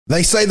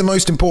They say the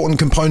most important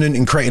component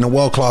in creating a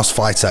world-class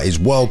fighter is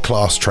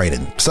world-class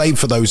training. Save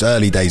for those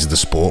early days of the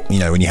sport,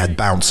 when you had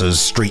bouncers,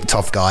 street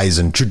tough guys,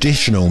 and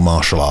traditional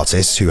martial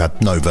artists who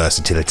had no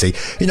versatility,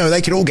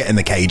 they could all get in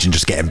the cage and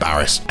just get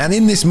embarrassed. And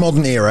in this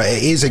modern era,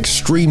 it is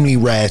extremely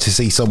rare to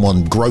see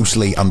someone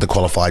grossly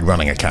underqualified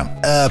running a camp,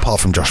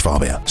 apart from Josh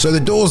Fabia. So the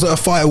doors that a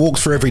fighter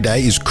walks through every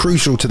day is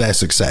crucial to their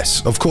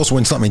success. Of course,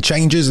 when something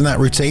changes in that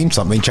routine,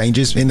 something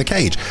changes in the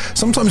cage.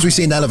 Sometimes we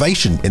see an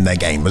elevation in their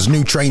game as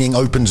new training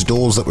opens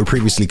doors that were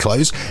previously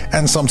closed,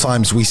 and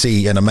sometimes we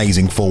see an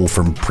amazing fall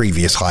from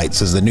previous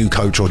heights as the new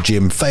coach or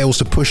gym fails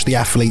to push the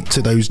athlete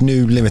to those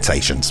new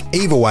limitations.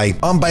 Either way,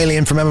 I'm Bailey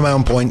in from MMA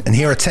On Point, and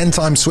here are 10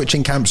 times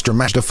switching camps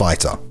dramatic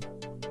fighter.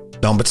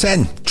 Number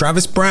 10,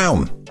 Travis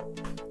Browne.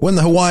 When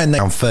the Hawaiian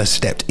now first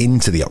stepped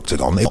into the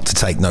octagon, they got to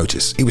take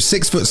notice. He was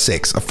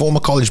 6'6", a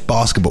former college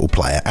basketball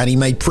player, and he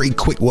made pretty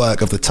quick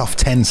work of the tough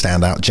 10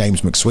 standout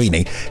James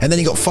McSweeney, and then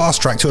he got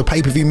fast-tracked to a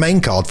pay-per-view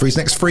main card for his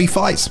next 3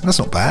 fights. That's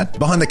not bad.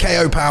 Behind the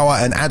KO power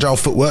and agile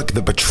footwork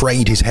that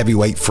betrayed his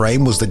heavyweight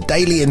frame was the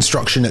daily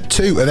instruction at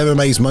 2 of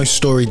MMA's most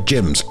storied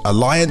gyms,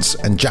 Alliance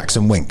and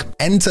Jackson Wink.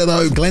 Enter,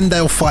 though,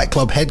 Glendale Fight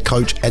Club head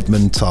coach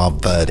Edmund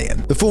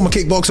Tarverdian. The former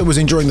kickboxer was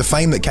enjoying the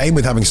fame that came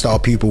with having star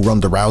pupil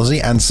Ronda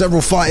Rousey, and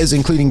several fighters,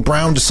 including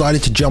Browne,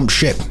 decided to jump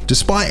ship.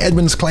 Despite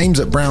Edmund's claims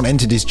that Browne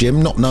entered his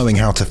gym not knowing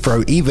how to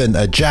throw even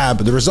a jab,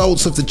 the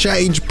results of the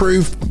change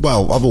proved,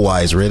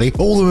 otherwise really.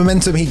 All the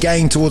momentum he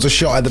gained towards a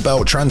shot at the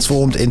belt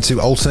transformed into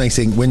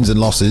alternating wins and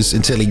losses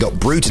until he got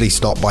brutally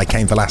stopped by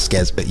Cain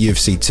Velasquez at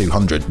UFC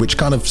 200, which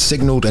kind of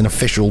signaled an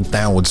official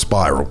downward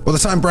spiral. By the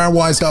time Browne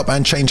wised up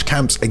and changed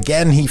camps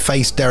again, he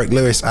faced Derek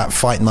Lewis at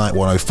Fight Night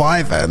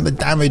 105, and the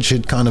damage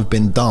had kind of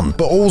been done.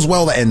 But all's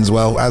well that ends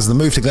well, as the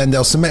move to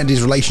Glendale cemented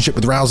his relationship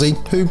with Rousey,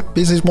 who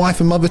is his wife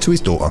and mother to his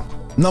daughter.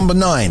 Number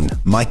 9,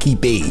 Mikey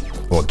B,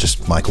 or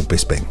just Michael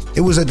Bisping.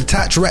 It was a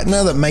detached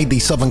retina that made the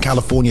Southern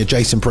California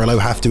Jason Perillo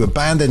have to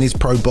abandon his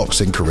pro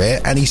boxing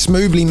career, and he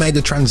smoothly made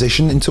the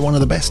transition into one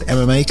of the best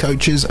MMA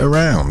coaches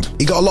around.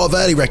 He got a lot of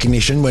early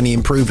recognition when he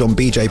improved on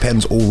BJ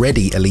Penn's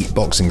already elite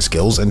boxing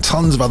skills, and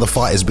tons of other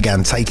fighters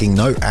began taking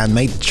note and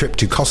made the trip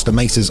to Costa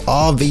Mesa's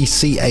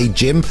RVCA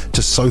gym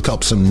to soak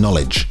up some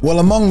knowledge. Well,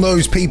 among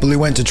those people who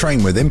went to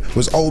train with him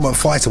was Ultimate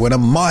Fighter winner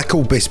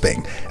Michael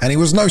Bisping, and he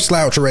was no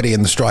slouch already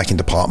in the striking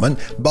department,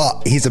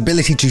 but his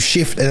ability to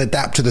shift and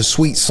adapt to the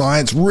sweet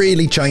science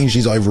really changed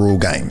his overall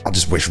game. I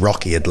just wish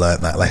Rocky had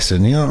learnt that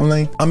lesson, you know what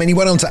I mean? I mean, he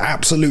went on to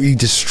absolutely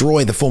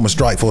destroy the former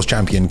Strikeforce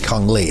champion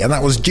Kung Lee, and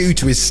that was due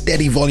to his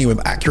steady volume of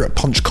accurate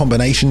punch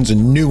combinations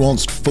and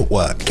nuanced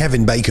footwork.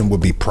 Kevin Bacon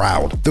would be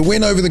proud. The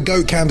win over the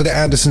GOAT candidate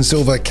Anderson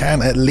Silva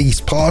can at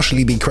least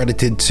partially be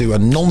credited to a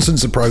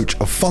nonsense approach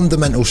of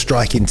fundamental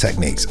striking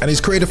techniques, and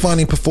his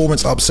career-defining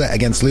performance upset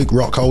against Luke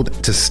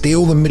Rockhold to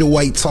steal the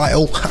middleweight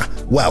title,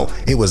 well,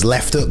 it was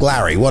left hook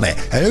Larry, wasn't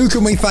it? And who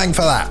can we thank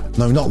for that?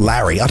 No, not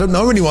Larry. I don't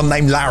know anyone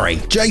named Larry.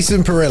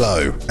 Jason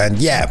Perillo. And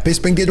yeah,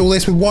 Bisping did all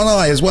this with one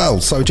eye as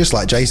well. So just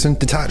like Jason,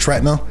 detached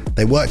retina,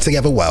 they worked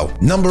together well.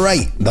 Number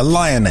 8, the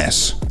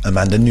Lioness,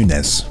 Amanda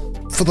Nunes.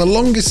 For the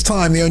longest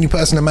time, the only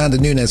person Amanda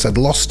Nunes had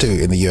lost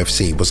to in the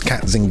UFC was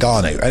Kat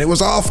Zingano, and it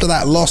was after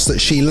that loss that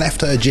she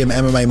left her gym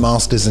MMA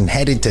Masters and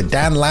headed to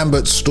Dan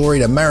Lambert's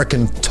storied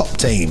American top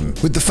team.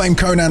 With the famed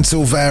Conan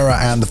Silveira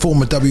and the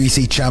former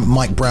WEC champ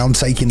Mike Brown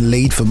taking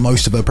lead for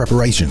most of her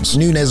preparations,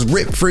 Nunes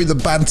ripped through the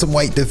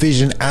bantamweight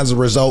division as a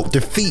result,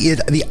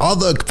 defeated the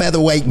other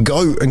featherweight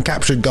GOAT and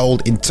captured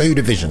gold in 2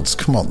 divisions.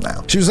 Come on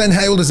now. She was then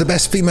hailed as the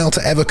best female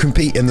to ever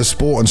compete in the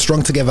sport and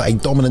strung together a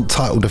dominant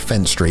title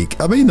defense streak.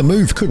 I mean, the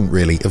move couldn't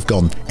really have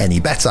gone any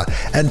better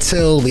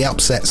until the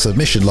upset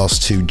submission loss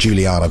to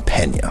Juliana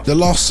Pena. The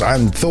loss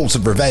and thoughts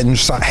of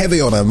revenge sat heavy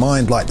on her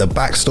mind like the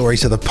backstory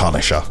to the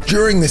Punisher.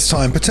 During this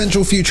time,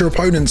 potential future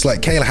opponents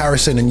like Kayla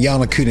Harrison and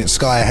Yana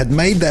Kunitskaya had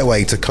made their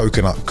way to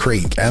Coconut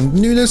Creek, and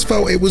Nunes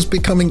felt it was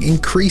becoming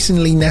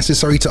increasingly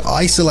necessary to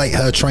isolate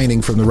her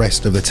training from the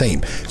rest of the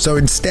team. So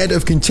instead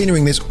of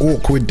continuing this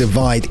awkward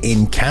divide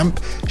in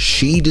camp,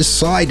 she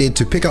decided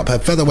to pick up her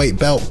featherweight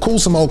belt, call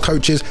some old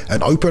coaches,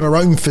 and open her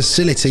own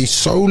facility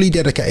solely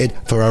dedicated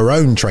for her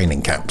own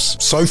training camps.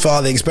 So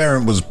far, the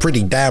experiment was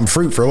pretty damn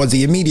fruitful, as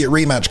the immediate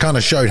rematch kind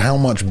of showed how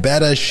much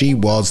better she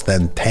was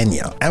than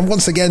Pena. And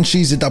once again,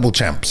 she's a double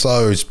champ,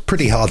 so it's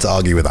pretty hard to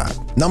argue with that.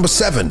 Number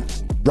 7,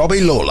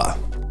 Robbie Lawler.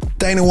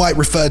 Dana White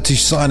referred to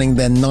signing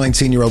their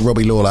 19-year-old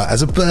Robbie Lawler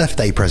as a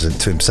birthday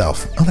present to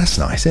himself. Oh, that's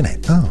nice, isn't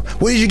it? Oh.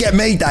 What did you get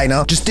me,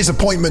 Dana? Just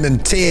disappointment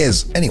and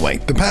tears. Anyway,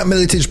 the Pat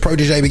Miletich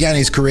protege began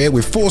his career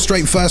with 4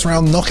 straight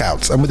first-round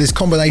knockouts, and with his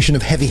combination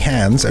of heavy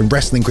hands and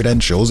wrestling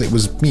credentials, it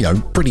was,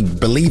 pretty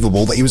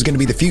believable that he was going to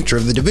be the future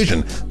of the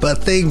division.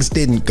 But things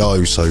didn't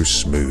go so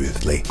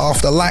smoothly.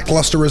 After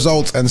lackluster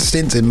results and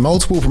stints in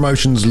multiple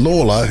promotions,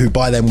 Lawler, who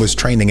by then was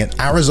training at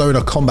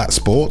Arizona Combat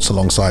Sports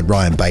alongside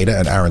Ryan Bader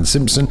and Aaron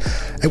Simpson,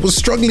 it was was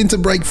struggling to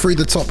break through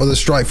the top of the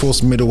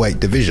Strikeforce middleweight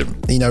division.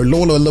 You know,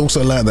 Lawler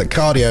also learned that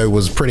cardio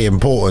was pretty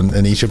important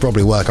and he should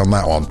probably work on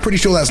that one. Pretty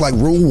sure that's like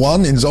rule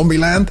 1 in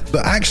Zombieland.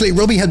 But actually,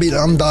 Robbie had been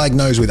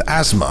undiagnosed with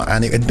asthma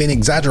and it had been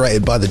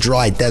exaggerated by the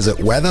dry desert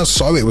weather,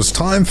 so it was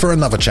time for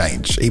another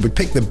change. He would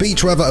pick the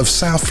beach weather of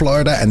South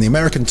Florida and the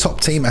American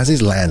top team as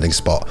his landing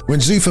spot.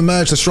 When Zuffa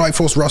merged the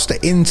Strikeforce roster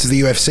into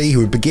the UFC, he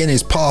would begin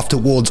his path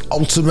towards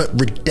ultimate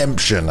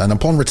redemption, and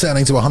upon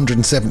returning to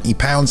 170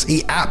 pounds,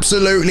 he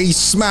absolutely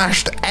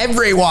smashed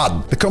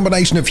everyone. The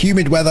combination of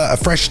humid weather, a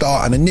fresh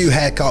start, and a new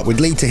haircut would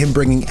lead to him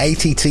bringing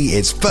ATT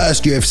its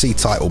first UFC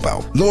title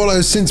belt. Lawler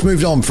has since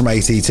moved on from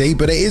ATT,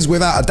 but it is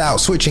without a doubt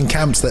switching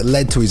camps that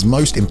led to his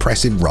most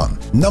impressive run.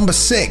 Number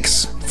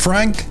 6,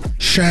 Frank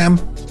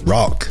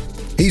Shamrock.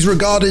 He's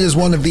regarded as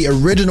one of the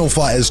original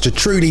fighters to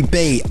truly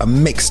be a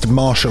mixed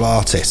martial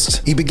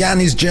artist. He began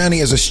his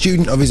journey as a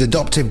student of his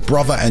adoptive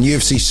brother and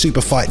UFC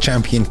super fight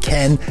champion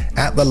Ken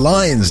at the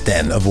Lion's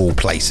Den of all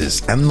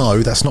places. And no,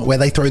 that's not where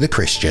they throw the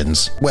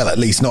Christians. Well, at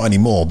least not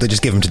anymore. They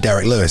just give them to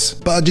Derek Lewis.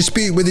 But a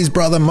dispute with his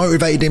brother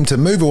motivated him to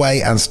move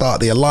away and start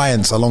the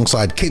Alliance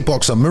alongside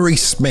kickboxer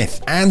Maurice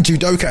Smith and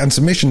judoka and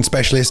submission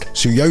specialist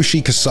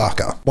Tsuyoshi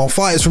Kosaka. While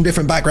fighters from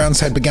different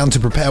backgrounds had begun to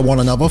prepare one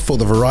another for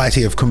the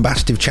variety of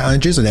combative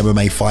challenges an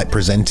MMA fight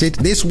presented,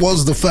 this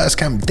was the first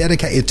camp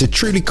dedicated to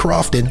truly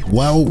crafting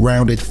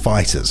well-rounded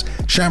fighters.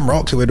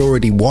 Shamrock, who had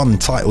already won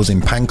titles in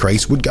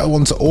Pancrase, would go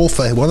on to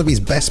offer one of his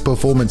best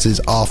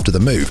performances after the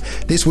move.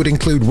 This would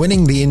include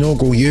winning the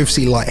inaugural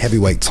UFC light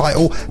heavyweight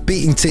title,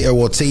 beating Tito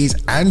Ortiz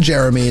and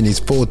Jeremy in his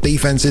 4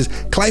 defenses,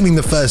 claiming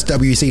the first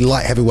WEC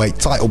light heavyweight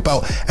title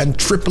belt, and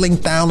tripling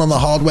down on the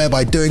hardware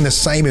by doing the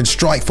same in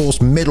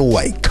Strikeforce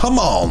middleweight. Come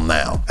on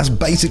now. That's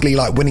basically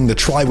like winning the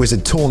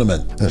Tri-Wizard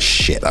tournament. Oh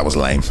shit, that was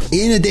lame.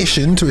 In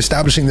addition to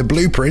establishing the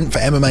blueprint for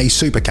MMA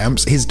super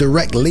camps, his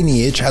direct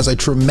lineage has a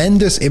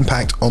tremendous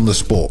impact on the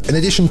sport. In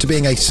addition to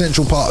being a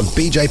central part of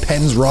BJ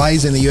Penn's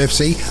rise in the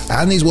UFC,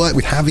 and his work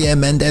with Javier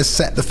Mendez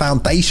set the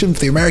foundation for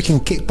the American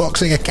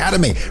Kickboxing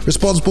Academy,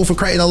 responsible for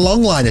creating a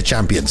long line of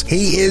champions.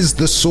 He is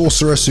the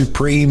Sorcerer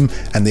Supreme,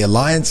 and the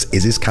Alliance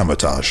is his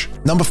camouflage.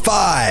 Number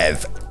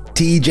 5,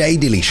 TJ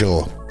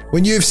Dillashaw.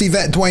 When UFC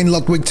vet Duane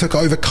Ludwig took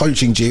over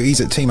coaching duties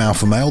at Team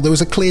Alpha Male, there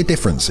was a clear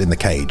difference in the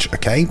cage,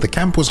 okay? The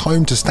camp was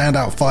home to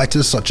standout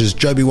fighters such as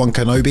Joby-Wan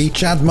Kenobi,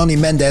 Chad Money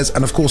Mendez,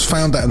 and of course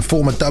founder and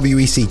former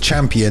WEC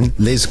champion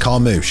Liz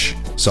Carmouche.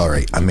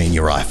 Sorry, I mean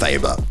Uriah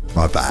Faber.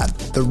 My bad.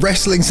 The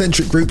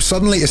wrestling-centric group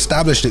suddenly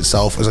established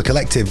itself as a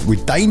collective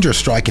with dangerous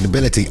striking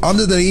ability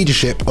under the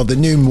leadership of the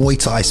new Muay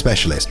Thai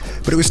specialist.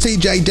 But it was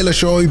TJ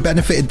Dillashaw who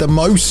benefited the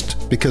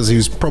most because he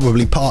was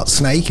probably part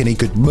snake and he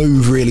could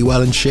move really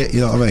well and shit, you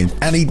know what I mean?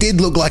 And he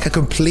did look like a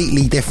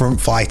completely different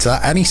fighter,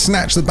 and he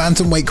snatched the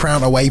bantamweight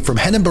crown away from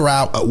Renan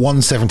Barão at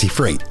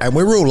 173. And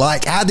we're all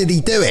like, how did he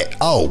do it?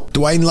 Oh,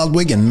 Duane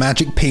Ludwig and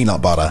magic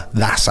peanut butter.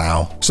 That's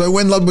how. So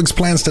when Ludwig's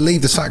plans to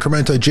leave the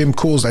Sacramento gym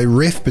caused a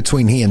rift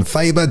between he and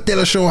Faber,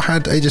 Dillashaw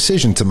had a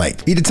decision to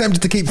make. He'd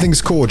attempted to keep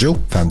things cordial,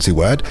 fancy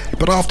word,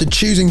 but after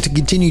choosing to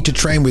continue to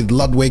train with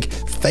Ludwig,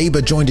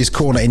 Faber joined his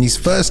corner in his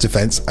first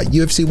defense at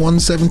UFC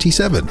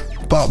 177.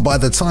 But by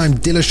the time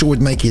Dillashaw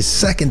would make his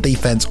second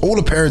defense, all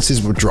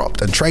appearances were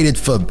dropped and traded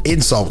for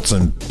insults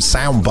and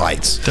sound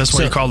bites. That's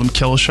why you call them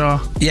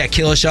Killishaw? Yeah,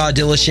 Killishaw,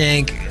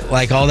 Dillashank,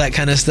 like all that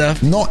kind of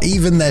stuff. Not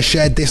even their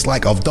shared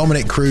dislike of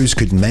Dominic Cruz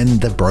could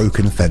mend the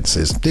broken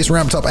fences. This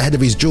ramped up ahead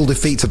of his dual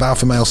defeats of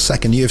Alpha Male's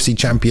second UFC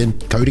champion,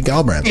 Cody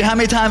Garbrandt. How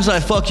many times did I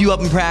fuck you up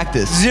in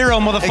practice? 0,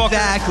 motherfucker.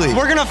 Exactly.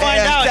 We're gonna find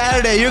out.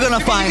 Saturday, you're gonna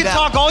find out. You can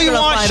talk all you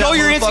want, show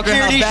your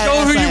insecurities,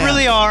 show who you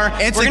really are.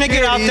 We're gonna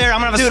get out there.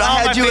 I'm gonna have a smile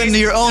on my face. Into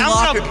your own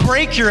I'm gonna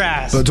break your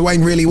ass. But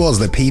Duane really was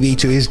the PB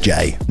to his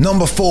J.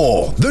 Number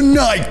 4, the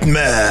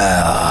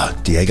Nightmare,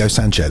 Diego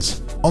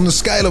Sanchez. On the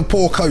scale of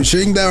poor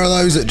coaching, there are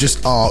those that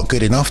just aren't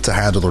good enough to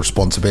handle the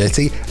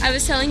responsibility. I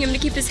was telling him to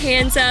keep his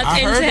hands up,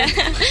 I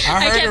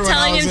kept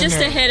telling him just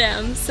to hit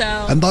him, so.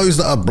 And those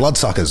that are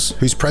bloodsuckers,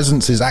 whose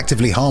presence is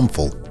actively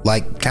harmful,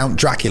 like Count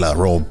Dracula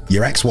or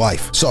your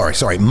ex-wife.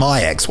 Sorry,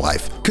 my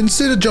ex-wife.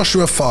 Consider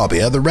Joshua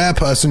Fabia the rare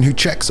person who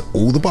checks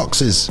all the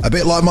boxes. A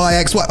bit like my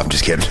ex-wife, I'm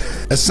just kidding.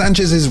 As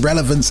Sanchez's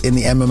relevance in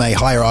the MMA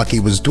hierarchy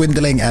was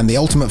dwindling and the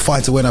Ultimate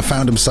Fighter winner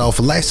found himself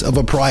less of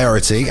a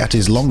priority at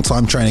his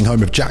longtime training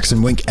home of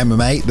Jackson Wink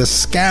MMA, the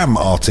scam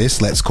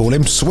artist, let's call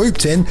him,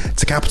 swooped in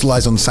to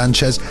capitalize on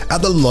Sanchez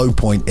at the low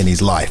point in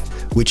his life.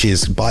 Which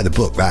is by the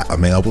book, that. I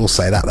mean, I will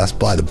say that's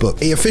by the book.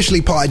 He officially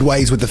parted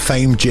ways with the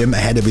famed Jim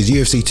ahead of his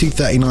UFC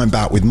 239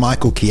 bout with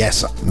Michael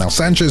Chiesa. Now,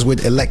 Sanchez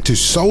would elect to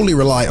solely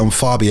rely on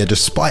Fabia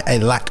despite a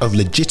lack of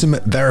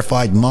legitimate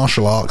verified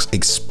martial arts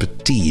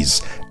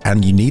expertise.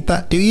 And you need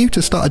that, do you,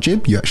 to start a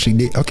gym? You actually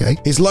need... Okay.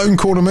 His lone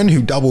cornerman,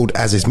 who doubled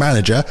as his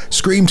manager,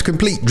 screamed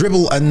complete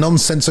dribble and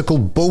nonsensical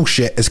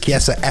bullshit as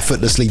Chiesa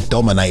effortlessly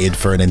dominated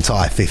for an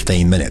entire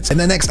 15 minutes. In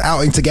their next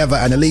outing together,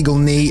 an illegal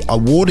knee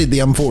awarded the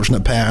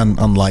unfortunate pair an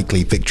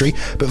unlikely victory,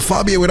 but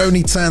Fabio would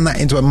only turn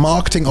that into a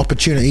marketing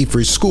opportunity for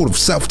his school of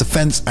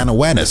self-defense and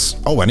awareness.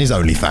 Oh, and his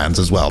OnlyFans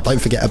as well.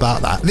 Don't forget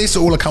about that. This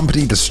all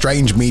accompanied the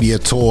strange media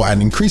tour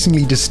and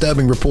increasingly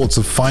disturbing reports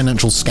of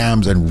financial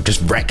scams and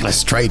just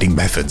reckless trading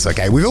methods,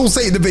 okay? We've all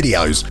seen the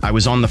videos. I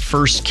was on the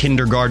first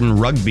kindergarten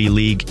rugby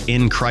league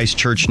in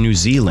Christchurch, New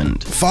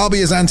Zealand.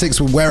 Fabio's antics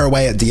would wear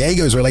away at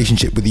Diego's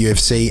relationship with the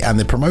UFC, and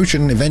the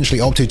promotion eventually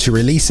opted to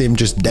release him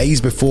just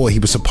days before he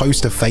was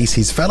supposed to face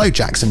his fellow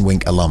Jackson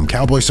Wink alum,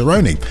 Cowboy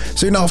Cerrone.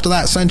 Soon after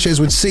that, Sanchez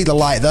would see the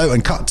light though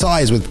and cut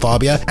ties with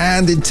Fabio,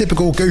 and in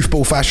typical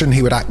goofball fashion,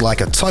 he would act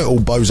like a total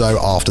bozo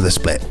after the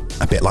split.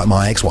 A bit like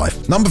my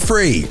ex-wife. Number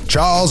 3,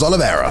 Charles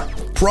Oliveira.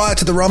 Prior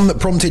to the run that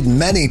prompted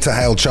many to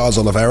hail Charles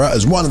Oliveira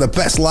as one of the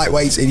best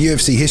lightweights in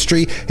UFC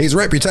history, his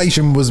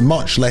reputation was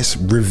much less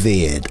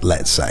revered,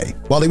 let's say.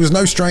 While he was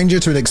no stranger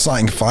to an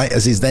exciting fight,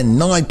 as his then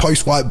 9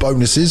 post-fight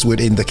bonuses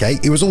would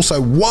indicate, he was also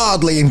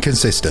wildly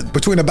inconsistent.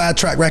 Between a bad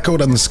track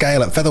record on the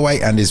scale at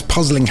featherweight and his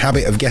puzzling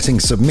habit of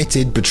getting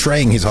submitted,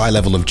 betraying his high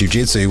level of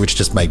jiu-jitsu, which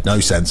just made no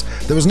sense,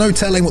 there was no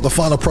telling what the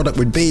final product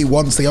would be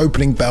once the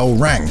opening bell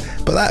rang.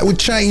 But that would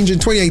change in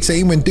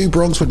 2018 when Do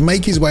Bronx would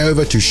make his way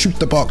over to Shoot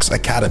the Box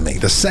Academy,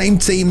 the same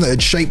team that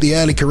had shaped the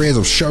early careers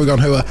of Shogun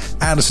Rua,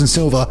 Anderson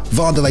Silva,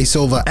 Vanderlei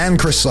Silva, and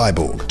Chris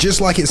Cyborg.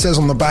 Just like it says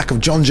on the back of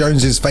John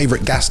Jones's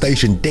favourite gas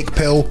station, Dick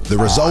Pill, the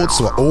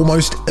results were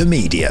almost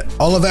immediate.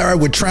 Oliveira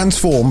would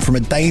transform from a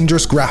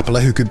dangerous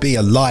grappler who could be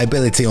a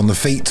liability on the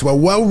feet to a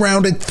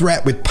well-rounded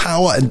threat with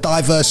power and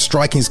diverse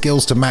striking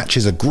skills to match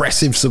his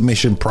aggressive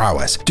submission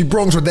prowess. Do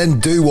Bronx would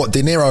then do what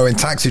De Niro in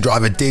Taxi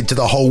Driver did to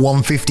the whole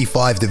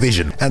 155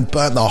 division and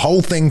burnt the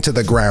whole thing to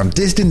the ground,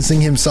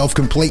 distancing himself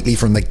completely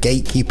from the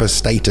gatekeeper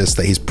status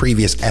that his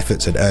previous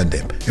efforts had earned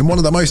him. In one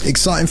of the most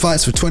exciting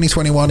fights for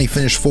 2021, he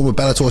finished former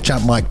Bellator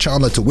champ Mike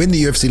Chandler to win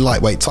the UFC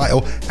lightweight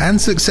title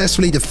and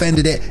successfully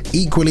defended it,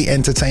 equally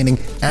entertaining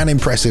and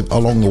impressive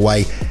along the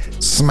way.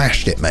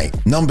 Smashed it, mate.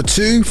 Number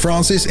 2,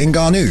 Francis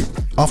Ngannou.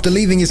 After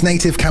leaving his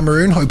native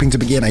Cameroon, hoping to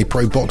begin a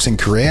pro boxing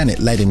career, and it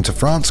led him to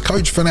France,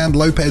 coach Fernand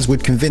Lopez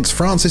would convince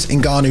Francis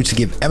Ngannou to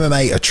give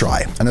MMA a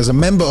try. And as a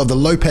member of the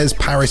Lopez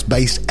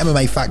Paris-based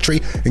MMA factory,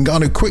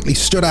 Ngannou quickly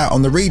stood out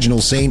on the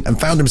regional scene and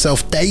found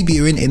himself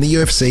debuting in the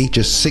UFC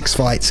just 6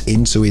 fights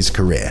into his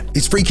career.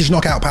 His freakish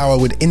knockout power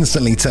would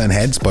instantly turn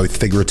heads, both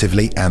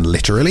figuratively and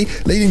literally,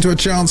 leading to a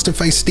chance to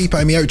face Stipe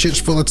Miocic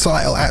for the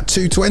title at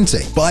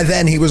 220. By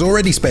then, he was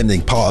already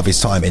spending part of his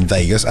time in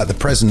Vegas at the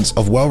presence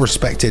of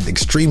well-respected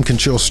Extreme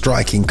Couture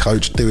striking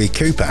coach Dewey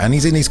Cooper, and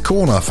he's in his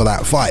corner for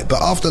that fight.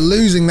 But after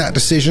losing that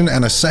decision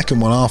and a second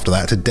one after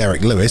that to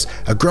Derek Lewis,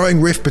 a growing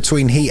rift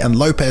between he and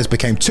Lopez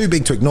became too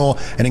big to ignore,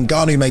 and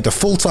Ngannou made the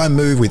full-time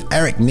move with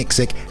Eric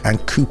Nixick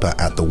and Cooper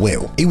at the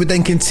wheel. He would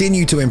then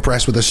continue to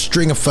impress with a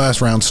string of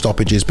first-round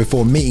stoppages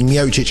before meeting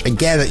Miocic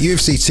again at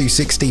UFC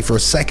 260 for a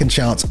second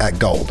chance at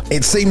gold.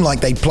 It seemed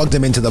like they'd plugged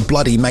him into the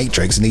bloody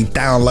matrix and he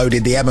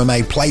downloaded the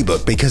MMA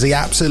playbook because he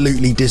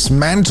absolutely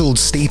dismantled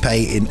Stipe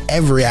in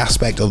every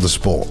aspect of the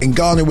sport.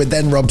 Ngannou would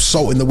then rub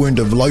salt in the wound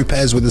of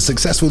Lopez with a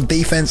successful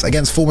defense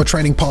against former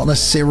training partner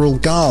Cyril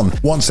Gane.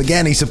 Once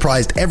again, he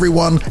surprised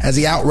everyone as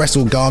he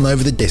out-wrestled Gane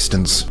over the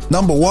distance.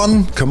 Number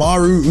 1,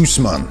 Kamaru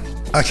Usman.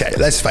 Okay,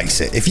 let's face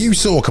it, if you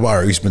saw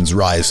Kamaru Usman's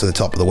rise to the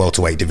top of the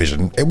welterweight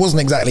division, it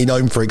wasn't exactly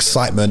known for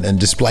excitement and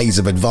displays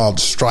of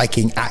advanced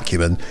striking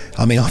acumen.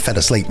 I mean, I fell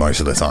asleep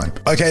most of the time.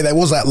 Okay, there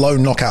was that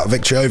lone knockout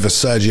victory over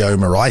Sergio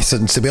Moraes,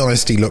 and to be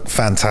honest, he looked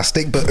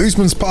fantastic, but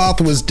Usman's path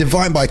was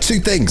defined by 2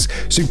 things: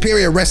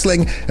 superior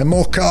wrestling and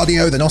more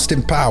cardio than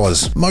Austin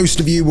Powers. Most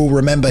of you will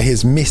remember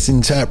his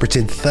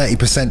misinterpreted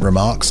 30%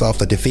 remarks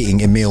after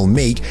defeating Emil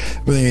Meek.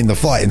 I mean, the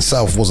fight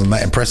itself wasn't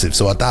that impressive,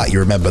 so I doubt you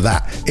remember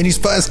that. In his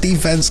first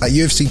defense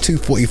at UFC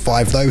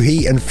 245, though,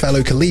 he and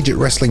fellow collegiate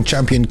wrestling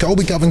champion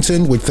Colby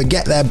Covington would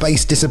forget their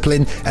base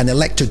discipline and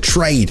elect to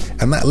trade,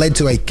 and that led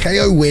to a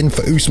KO win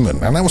for Usman,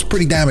 and that was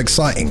pretty damn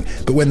exciting.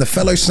 But when the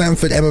fellow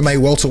Sanford MMA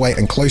welterweight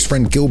and close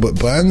friend Gilbert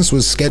Burns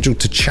was scheduled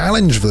to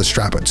challenge for the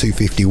strap at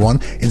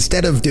 251,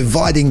 instead of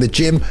dividing the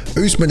gym,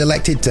 Usman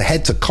elected to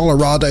head to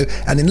Colorado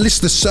and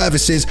enlist the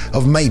services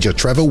of Major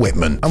Trevor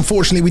Whitman.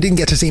 Unfortunately, we didn't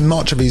get to see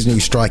much of his new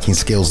striking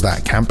skills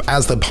that camp,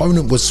 as the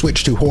opponent was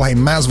switched to Jorge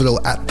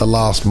Masvidal at the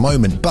last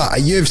moment. But at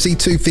UFC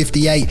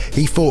 258,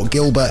 he fought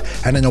Gilbert,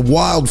 and in a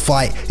wild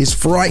fight, his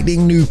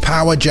frightening new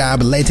power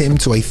jab led him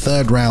to a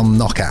third-round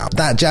knockout.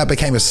 That jab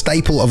became a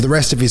staple of the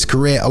rest of his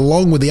career,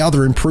 along with the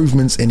other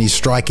improvements in his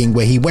striking,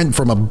 where he went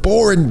from a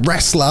boring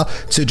wrestler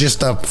to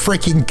just a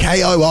freaking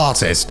KO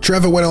artist.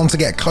 Trevor went on to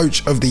get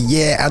Coach of the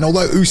Year, and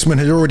although Usman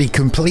had already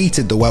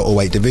completed the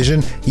welterweight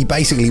division, he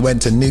basically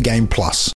went to New Game Plus.